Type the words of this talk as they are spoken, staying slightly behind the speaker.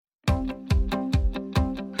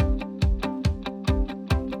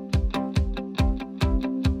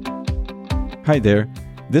Hi there.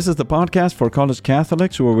 This is the podcast for college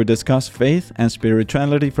Catholics where we discuss faith and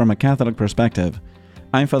spirituality from a Catholic perspective.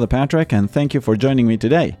 I'm Father Patrick, and thank you for joining me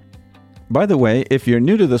today. By the way, if you're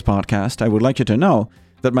new to this podcast, I would like you to know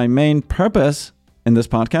that my main purpose in this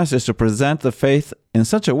podcast is to present the faith in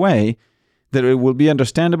such a way that it will be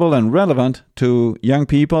understandable and relevant to young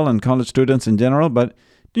people and college students in general, but,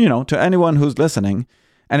 to anyone who's listening.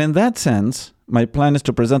 And in that sense, my plan is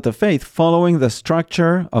to present the faith following the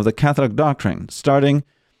structure of the Catholic doctrine, starting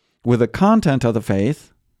with the content of the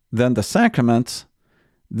faith, then the sacraments,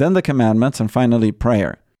 then the commandments, and finally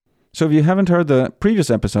prayer. So if you haven't heard the previous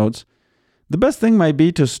episodes, the best thing might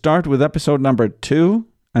be to start with episode number 2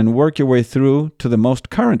 and work your way through to the most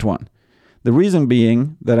current one. The reason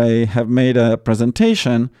being that I have made a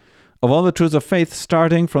presentation of all the truths of faith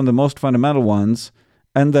starting from the most fundamental ones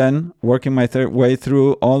and then working my way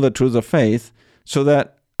through all the truths of faith so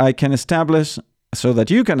that you can establish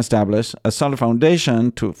a solid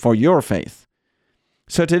foundation for your faith.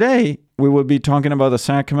 So today we will be talking about the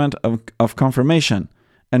sacrament of confirmation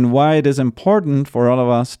and why it is important for all of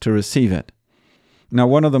us to receive it. Now,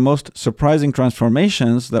 one of the most surprising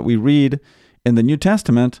transformations that we read in the New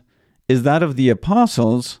Testament is that of the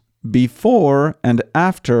apostles before and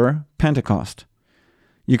after Pentecost.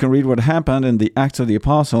 You can read what happened in the Acts of the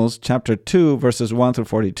Apostles, chapter 2, verses 1 through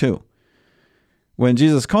 42. When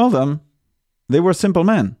Jesus called them, they were simple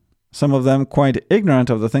men, some of them quite ignorant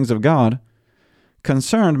of the things of God,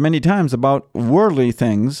 concerned many times about worldly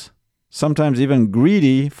things, sometimes even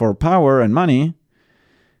greedy for power and money.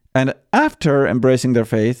 And after embracing their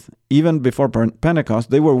faith, even before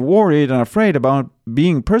Pentecost, they were worried and afraid about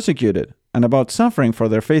being persecuted and about suffering for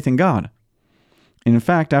their faith in God. In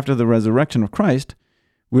fact, after the resurrection of Christ,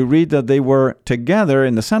 we read that they were together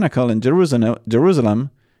in the cenacle in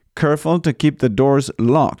Jerusalem, careful to keep the doors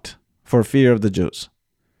locked for fear of the Jews.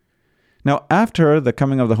 Now, after the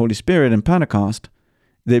coming of the Holy Spirit in Pentecost,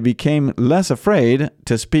 they became less afraid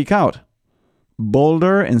to speak out,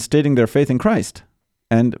 bolder in stating their faith in Christ,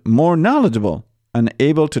 and more knowledgeable and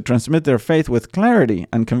able to transmit their faith with clarity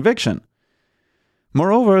and conviction.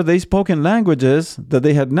 Moreover, they spoke in languages that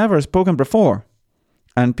they had never spoken before,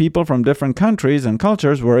 and people from different countries and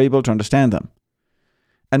cultures were able to understand them.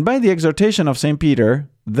 And by the exhortation of St. Peter,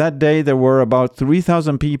 that day there were about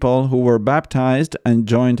 3,000 people who were baptized and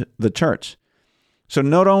joined the church. So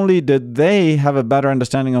not only did they have a better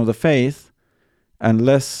understanding of the faith and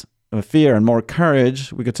less fear and more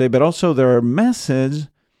courage, we could say, but also their message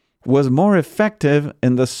was more effective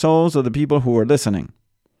in the souls of the people who were listening.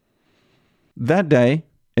 That day,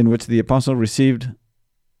 in which the apostle received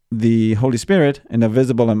the Holy Spirit in a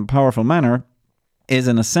visible and powerful manner, is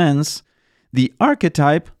in a sense the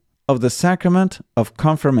archetype of the sacrament of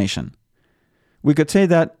confirmation. We could say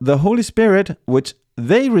that the Holy Spirit, which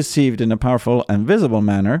they received in a powerful and visible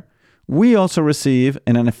manner, we also receive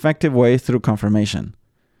in an effective way through confirmation.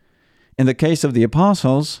 In the case of the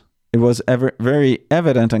apostles, it was very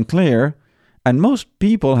evident and clear, and most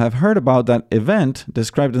people have heard about that event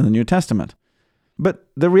described in the New Testament. But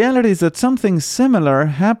the reality is that something similar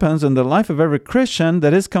happens in the life of every Christian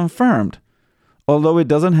that is confirmed, although it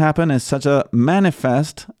doesn't happen in such a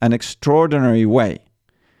manifest and extraordinary way.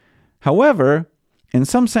 However, in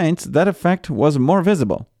some saints, that effect was more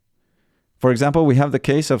visible. For example, we have the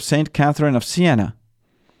case of Saint Catherine of Siena.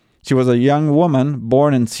 She was a young woman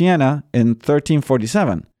born in Siena in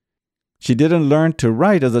 1347. She didn't learn to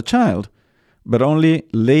write as a child, but only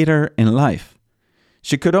later in life.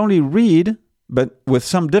 She could only read, but with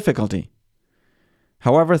some difficulty.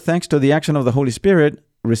 However, thanks to the action of the Holy Spirit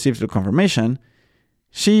received through confirmation,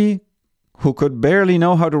 she, who could barely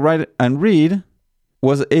know how to write and read,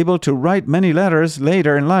 was able to write many letters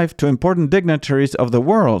later in life to important dignitaries of the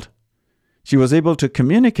world. She was able to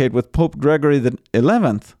communicate with Pope Gregory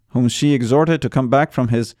XI, whom she exhorted to come back from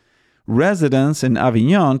his residence in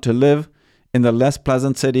Avignon to live in the less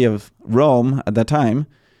pleasant city of Rome at that time,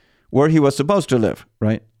 where he was supposed to live,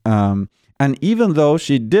 right? And even though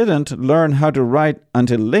she didn't learn how to write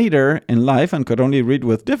until later in life and could only read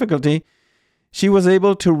with difficulty, she was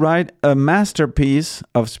able to write a masterpiece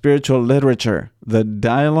of spiritual literature, the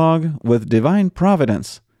Dialogue with Divine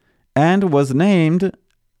Providence, and was named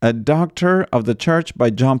a Doctor of the Church by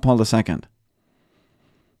John Paul II.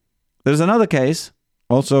 There's another case,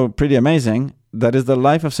 also pretty amazing, that is the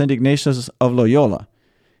life of St. Ignatius of Loyola.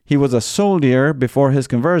 He was a soldier before his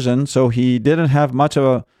conversion, so he didn't have much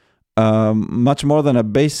more than a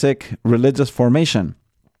basic religious formation.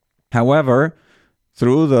 However,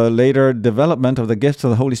 through the later development of the gifts of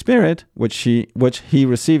the Holy Spirit, which he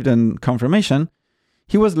received in confirmation,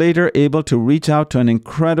 He was later able to reach out to an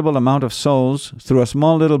incredible amount of souls through a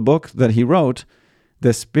small little book that he wrote,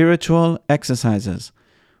 The Spiritual Exercises,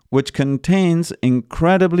 which contains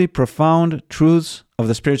incredibly profound truths of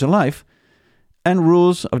the spiritual life and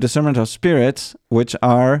rules of discernment of spirits, which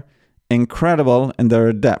are incredible in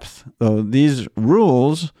their depth. So these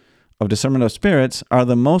rules of discernment of spirits are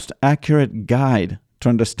the most accurate guide to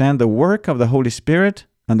understand the work of the Holy Spirit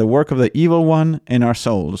and the work of the evil one in our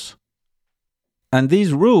souls. And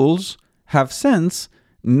these rules have since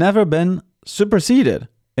never been superseded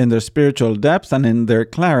in their spiritual depth and in their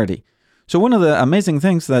clarity. So one of the amazing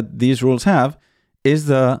things that these rules have is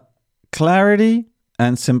the clarity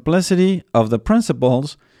and simplicity of the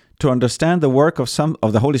principles to understand the work of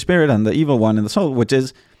the Holy Spirit and the evil one in the soul, which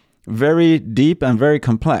is very deep and very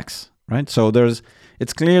complex, right? So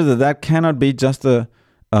it's clear that cannot be just the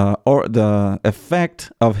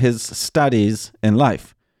effect of his studies in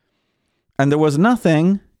life. And there was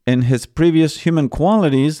nothing in his previous human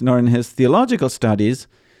qualities nor in his theological studies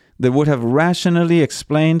that would have rationally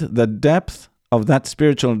explained the depth of that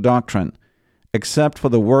spiritual doctrine, except for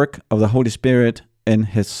the work of the Holy Spirit in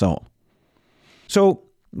his soul. So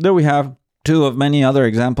there we have two of many other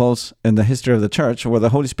examples in the history of the church where the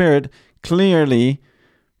Holy Spirit clearly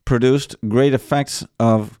produced great effects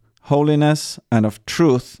of holiness and of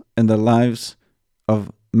truth in the lives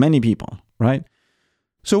of many people, right?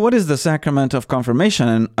 So what is the sacrament of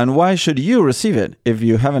confirmation, and why should you receive it if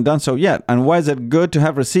you haven't done so yet? And why is it good to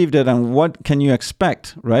have received it, and what can you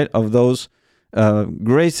expect, right, of those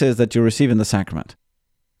graces that you receive in the sacrament?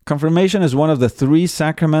 Confirmation is one of the three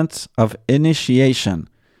sacraments of initiation.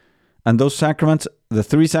 And those sacraments, the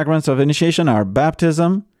three sacraments of initiation are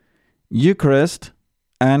baptism, Eucharist,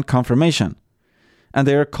 and confirmation. And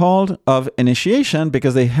they are called of initiation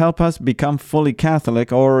because they help us become fully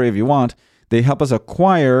Catholic, or if you want, they help us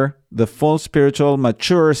acquire the full spiritual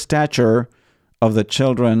mature stature of the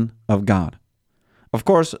children of God. Of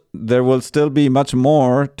course, there will still be much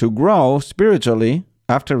more to grow spiritually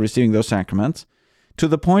after receiving those sacraments to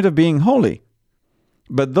the point of being holy.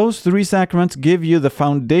 But those three sacraments give you the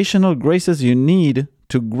foundational graces you need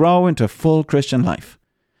to grow into full Christian life.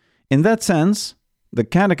 In that sense, the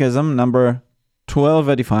Catechism, number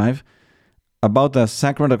 1285, about the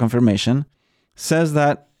sacrament of confirmation, says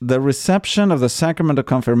that the reception of the sacrament of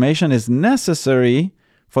confirmation is necessary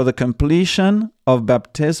for the completion of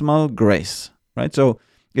baptismal grace, right? So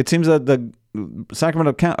it seems that the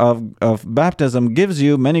sacrament of baptism gives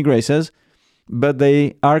you many graces, but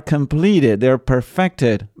they are completed, they are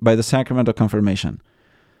perfected by the sacrament of confirmation.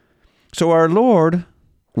 So our Lord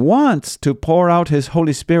wants to pour out his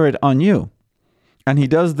Holy Spirit on you, and he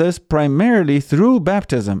does this primarily through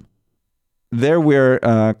baptism. There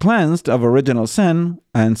we're cleansed of original sin,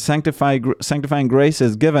 and sanctifying grace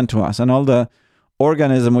is given to us, and all the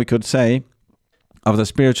organism, we could say, of the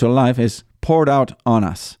spiritual life is poured out on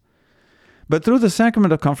us. But through the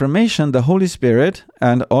sacrament of confirmation, the Holy Spirit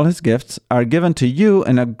and all his gifts are given to you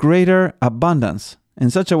in a greater abundance, in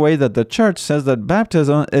such a way that the Church says that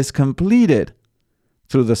baptism is completed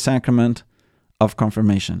through the sacrament of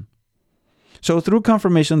confirmation. So through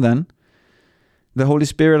confirmation then, the Holy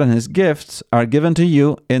Spirit and his gifts are given to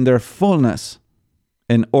you in their fullness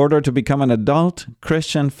in order to become an adult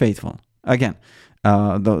Christian faithful. Again,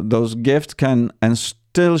 those gifts can and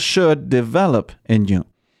still should develop in you.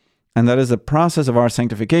 And that is the process of our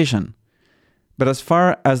sanctification. But as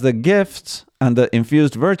far as the gifts and the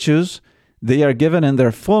infused virtues, they are given in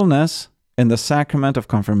their fullness in the sacrament of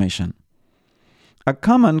confirmation. A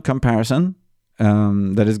common comparison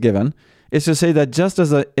that is given is to say that just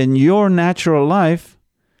as in your natural life,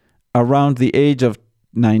 around the age of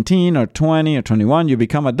 19 or 20 or 21, you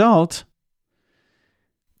become adult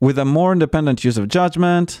with a more independent use of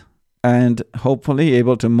judgment and hopefully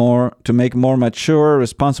able to make more mature,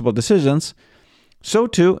 responsible decisions, so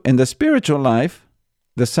too in the spiritual life,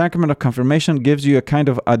 the sacrament of confirmation gives you a kind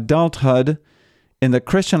of adulthood in the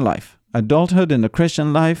Christian life. Adulthood in the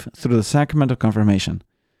Christian life through the sacrament of confirmation.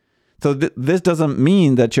 So this doesn't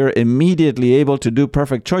mean that you're immediately able to do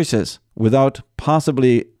perfect choices without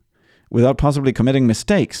possibly committing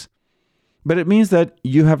mistakes. But it means that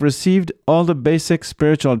you have received all the basic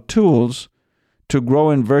spiritual tools to grow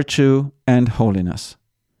in virtue and holiness.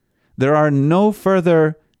 There are no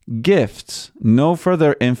further gifts, no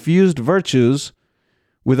further infused virtues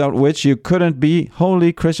without which you couldn't be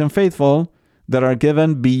holy Christian faithful that are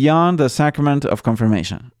given beyond the sacrament of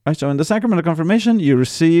confirmation. Right? So in the sacrament of confirmation, you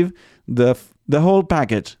receive the whole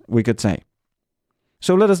package, we could say.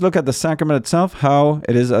 So let us look at the sacrament itself, how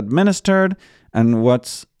it is administered, and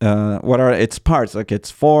what are its parts, like its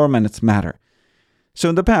form and its matter. So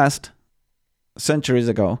in the past, centuries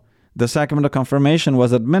ago, the sacrament of confirmation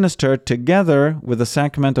was administered together with the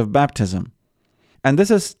sacrament of baptism. And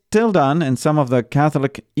this is still done in some of the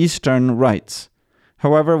Catholic Eastern rites.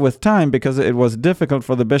 However, with time, because it was difficult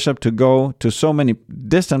for the bishop to go to so many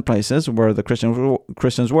distant places where the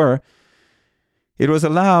Christians were, it was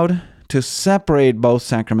allowed to separate both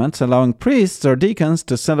sacraments, allowing priests or deacons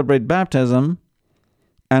to celebrate baptism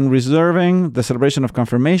and reserving the celebration of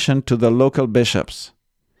confirmation to the local bishops.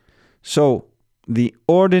 So, the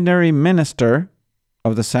ordinary minister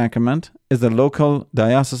of the sacrament is the local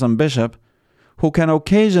diocesan bishop, who can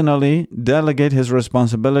occasionally delegate his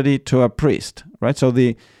responsibility to a priest, right? So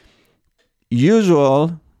the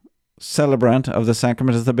usual celebrant of the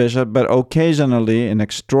sacrament is the bishop, but occasionally, in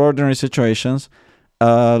extraordinary situations,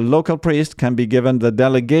 a local priest can be given the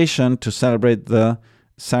delegation to celebrate the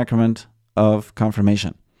sacrament of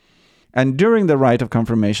confirmation. And during the rite of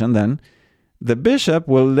confirmation, then, the bishop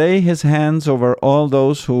will lay his hands over all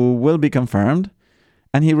those who will be confirmed,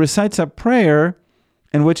 and he recites a prayer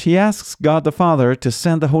in which he asks God the Father to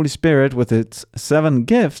send the Holy Spirit with its 7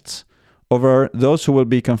 gifts over those who will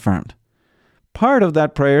be confirmed. Part of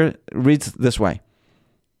that prayer reads this way: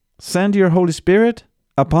 "Send your Holy Spirit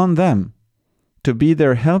upon them to be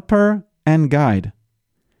their helper and guide.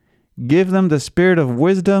 Give them the spirit of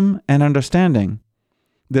wisdom and understanding,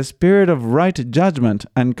 the spirit of right judgment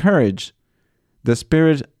and courage, the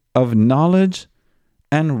spirit of knowledge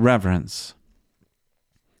and reverence."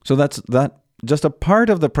 So that's just a part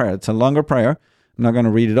of the prayer. It's a longer prayer. I'm not going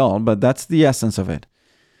to read it all, but that's the essence of it.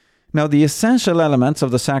 Now, the essential elements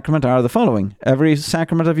of the sacrament are the following. Every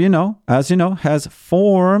sacrament, as you know, has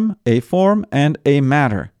a form and a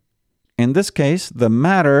matter. In this case, the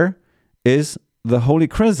matter is the holy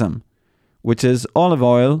chrism, which is olive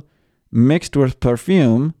oil mixed with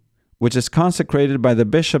perfume, which is consecrated by the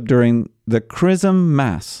bishop during the Chrism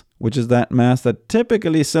Mass, which is that Mass that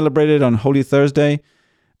typically is celebrated on Holy Thursday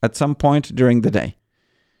at some point during the day.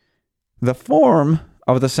 The form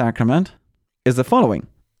of the sacrament is the following.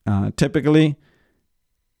 Typically,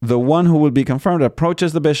 the one who will be confirmed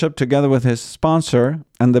approaches the bishop together with his sponsor,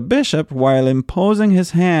 and the bishop, while imposing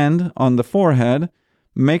his hand on the forehead,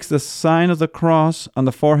 makes the sign of the cross on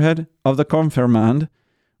the forehead of the confirmand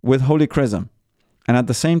with holy chrism. And at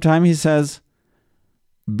the same time, he says,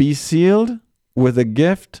 "Be sealed with the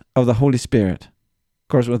gift of the Holy Spirit." Of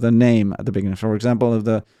course, with a name at the beginning. For example, if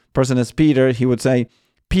the person is Peter, he would say,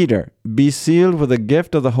 "Peter, be sealed with the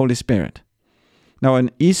gift of the Holy Spirit." Now,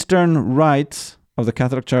 in Eastern rites of the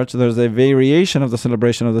Catholic Church, there's a variation of the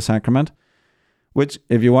celebration of the sacrament, which,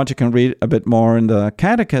 if you want, you can read a bit more in the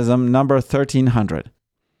Catechism, number 1300.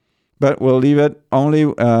 But we'll leave it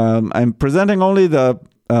only, I'm presenting only the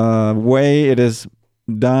way it is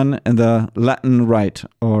done in the Latin rite,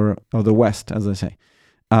 or the West, as they say.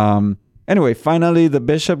 Anyway, finally, the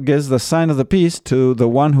bishop gives the sign of the peace to the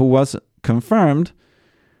one who was confirmed,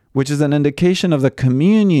 which is an indication of the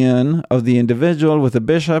communion of the individual with the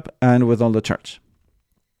bishop and with all the church.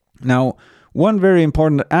 Now, one very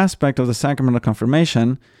important aspect of the sacrament of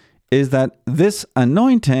confirmation is that this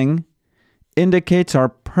anointing indicates our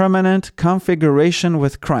permanent configuration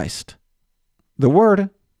with Christ. The word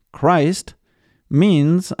Christ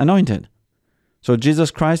means anointed. So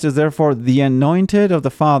Jesus Christ is therefore the anointed of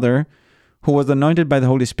the Father, who was anointed by the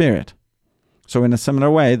Holy Spirit. So in a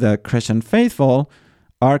similar way, the Christian faithful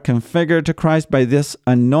are configured to Christ by this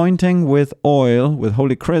anointing with oil, with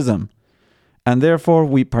holy chrism. And therefore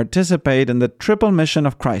we participate in the triple mission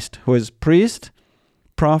of Christ, who is priest,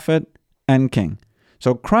 prophet, and king.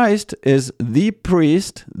 So Christ is the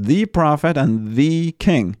priest, the prophet, and the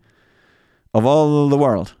king of all the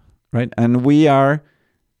world, right? And we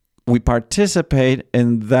participate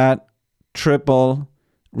in that triple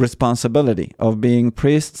responsibility of being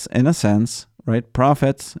priests in a sense, right?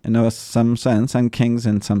 Prophets in some sense, and kings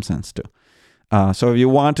in some sense too. So if you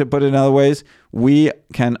want to put it in other ways, we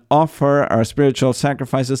can offer our spiritual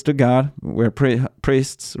sacrifices to God. We're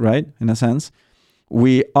priests, right? In a sense.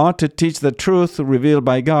 We ought to teach the truth revealed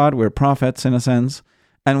by God. We're prophets in a sense.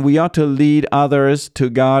 And we ought to lead others to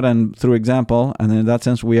God and through example. And in that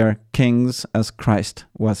sense, we are kings as Christ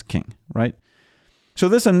was king, right? So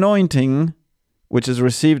this anointing, which is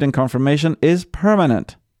received in confirmation, is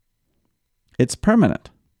permanent. It's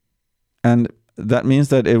permanent. And that means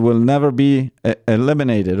that it will never be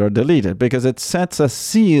eliminated or deleted, because it sets a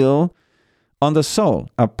seal on the soul,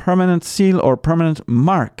 a permanent seal or permanent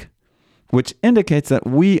mark, which indicates that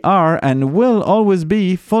we are and will always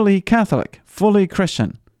be fully Catholic, fully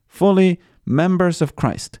Christian, fully members of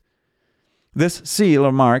Christ. This seal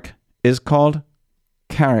or mark is called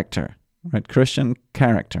character, right? Christian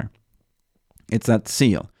character. It's that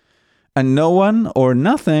seal. And no one or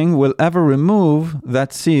nothing will ever remove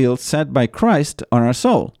that seal set by Christ on our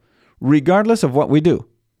soul, regardless of what we do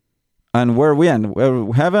and where we end,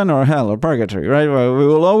 heaven or hell or purgatory, right? We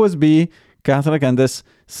will always be Catholic, and this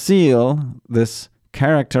seal, this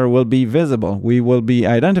character will be visible. We will be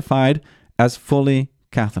identified as fully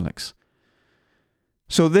Catholics.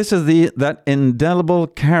 So this is that indelible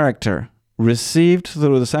character received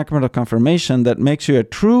through the sacrament of confirmation that makes you a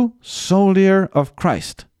true soldier of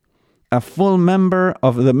Christ, a full member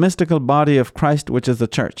of the mystical body of Christ, which is the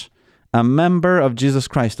church, a member of Jesus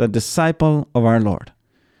Christ, a disciple of our Lord.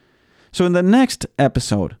 So in the next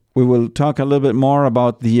episode, we will talk a little bit more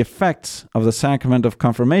about the effects of the sacrament of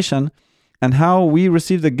confirmation and how we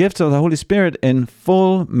receive the gifts of the Holy Spirit in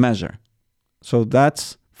full measure. So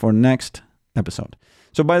that's for next episode.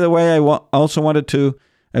 So by the way, I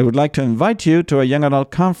would like to invite you to a young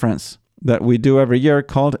adult conference that we do every year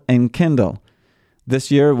called Enkindle.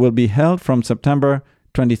 This year will be held from September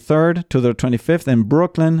 23rd to the 25th in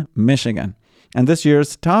Brooklyn, Michigan. And this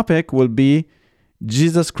year's topic will be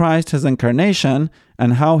Jesus Christ, his incarnation,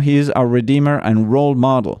 and how he is our Redeemer and role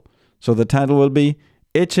model. So the title will be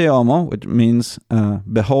Ecce Homo, which means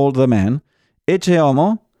behold the man. Ecce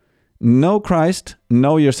Homo, know Christ,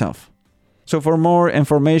 know yourself. So for more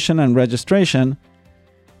information and registration,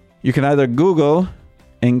 you can either Google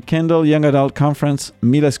Enkindle Young Adult Conference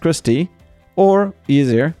Miles Christi, or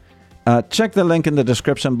easier, check the link in the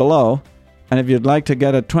description below. And if you'd like to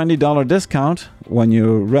get a $20 discount when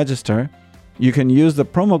you register, you can use the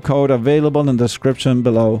promo code available in the description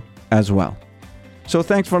below as well. So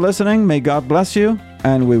thanks for listening. May God bless you,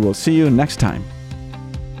 and we will see you next time.